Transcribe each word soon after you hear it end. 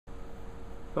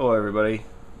Hello everybody,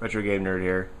 Retro Game Nerd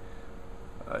here.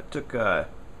 I took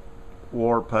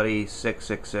War Putty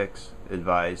 666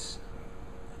 advice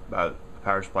about the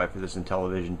power supply for this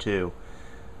Intellivision II,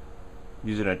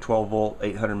 using a 12 volt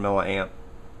 800 milliamp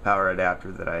power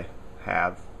adapter that I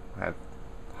have. I have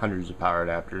hundreds of power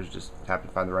adapters, just happened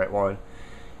to find the right one.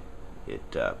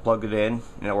 It plugged it in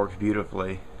and it works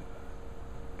beautifully.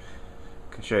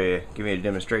 I can show you, give me a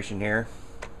demonstration here.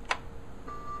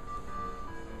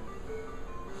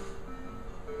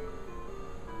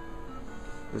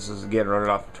 This is again running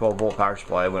off a 12 volt power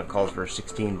supply when it calls for a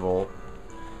 16 volt.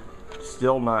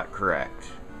 Still not correct.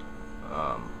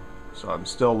 So I'm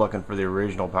still looking for the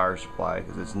original power supply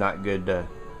because it's not good to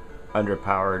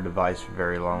underpower a device for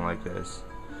very long like this.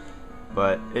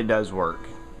 But it does work.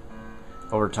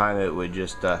 Over time it would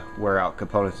just wear out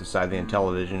components inside the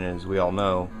Intellivision, and as we all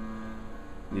know,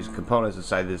 these components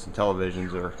inside this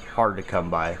Intellivisions are hard to come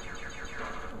by.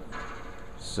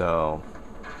 So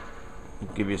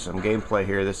give you some gameplay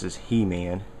here. This is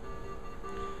He-Man.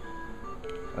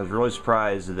 I was really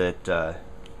surprised that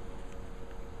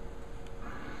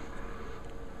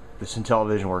this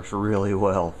Intellivision works really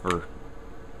well for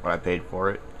what I paid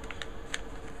for it.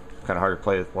 Kind of hard to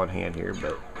play with one hand here,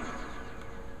 but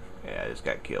yeah, I just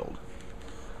got killed.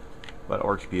 But it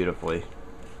works beautifully.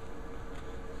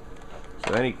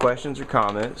 So any questions or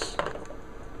comments,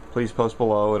 please post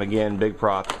below. And again, big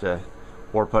props to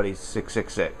War Putty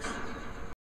 666.